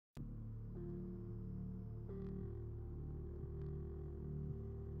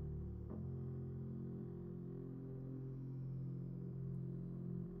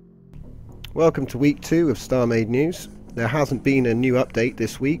Welcome to week 2 of Starmade news. There hasn't been a new update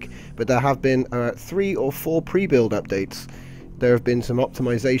this week, but there have been 3 or 4 pre-build updates. There have been some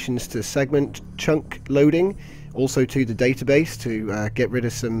optimizations to segment chunk loading, also to the database to get rid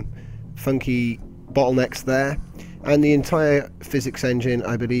of some funky bottlenecks there, and the entire physics engine,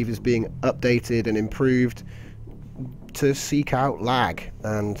 I believe, is being updated and improved to seek out lag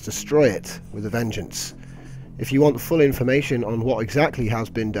and destroy it with a vengeance. If you want full information on what exactly has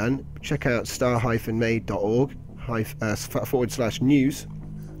been done, check out star-made.org /news.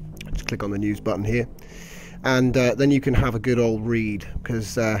 Just click on the news button here, and then you can have a good old read,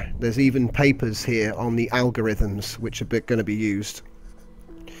 because there's even papers here on the algorithms which are going to be used.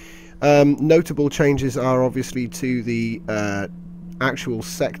 Notable changes are obviously to the actual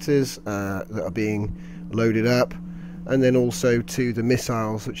sectors that are being loaded up, and then also to the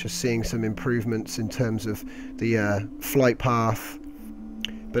missiles, which are seeing some improvements in terms of the flight path.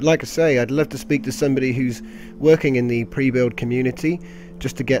 But like I say, I'd love to speak to somebody who's working in the pre-build community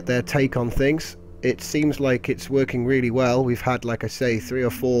just to get their take on things. It seems like it's working really well. We've had, like I say, 3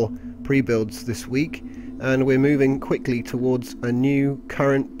 or 4 pre-builds this week, and we're moving quickly towards a new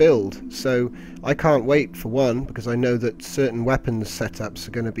current build. So I can't wait for one, because I know that certain weapons setups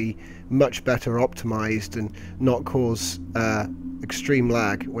are going to be much better optimized and not cause extreme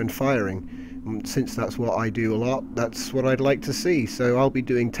lag when firing. And since that's what I do a lot, that's what I'd like to see. So I'll be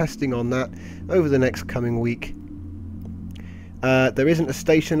doing testing on that over the next coming week. There isn't a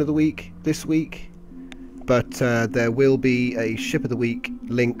station of the week this week, but there will be a ship of the week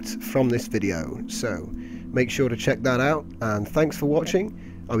linked from this video, so make sure to check that out. And thanks for watching.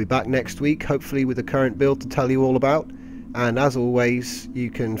 I'll be back next week, hopefully with a current build to tell you all about, and as always, you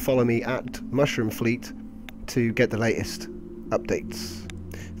can follow me at MushroomFleet to get the latest updates.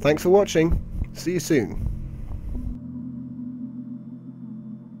 Thanks for watching. See you soon.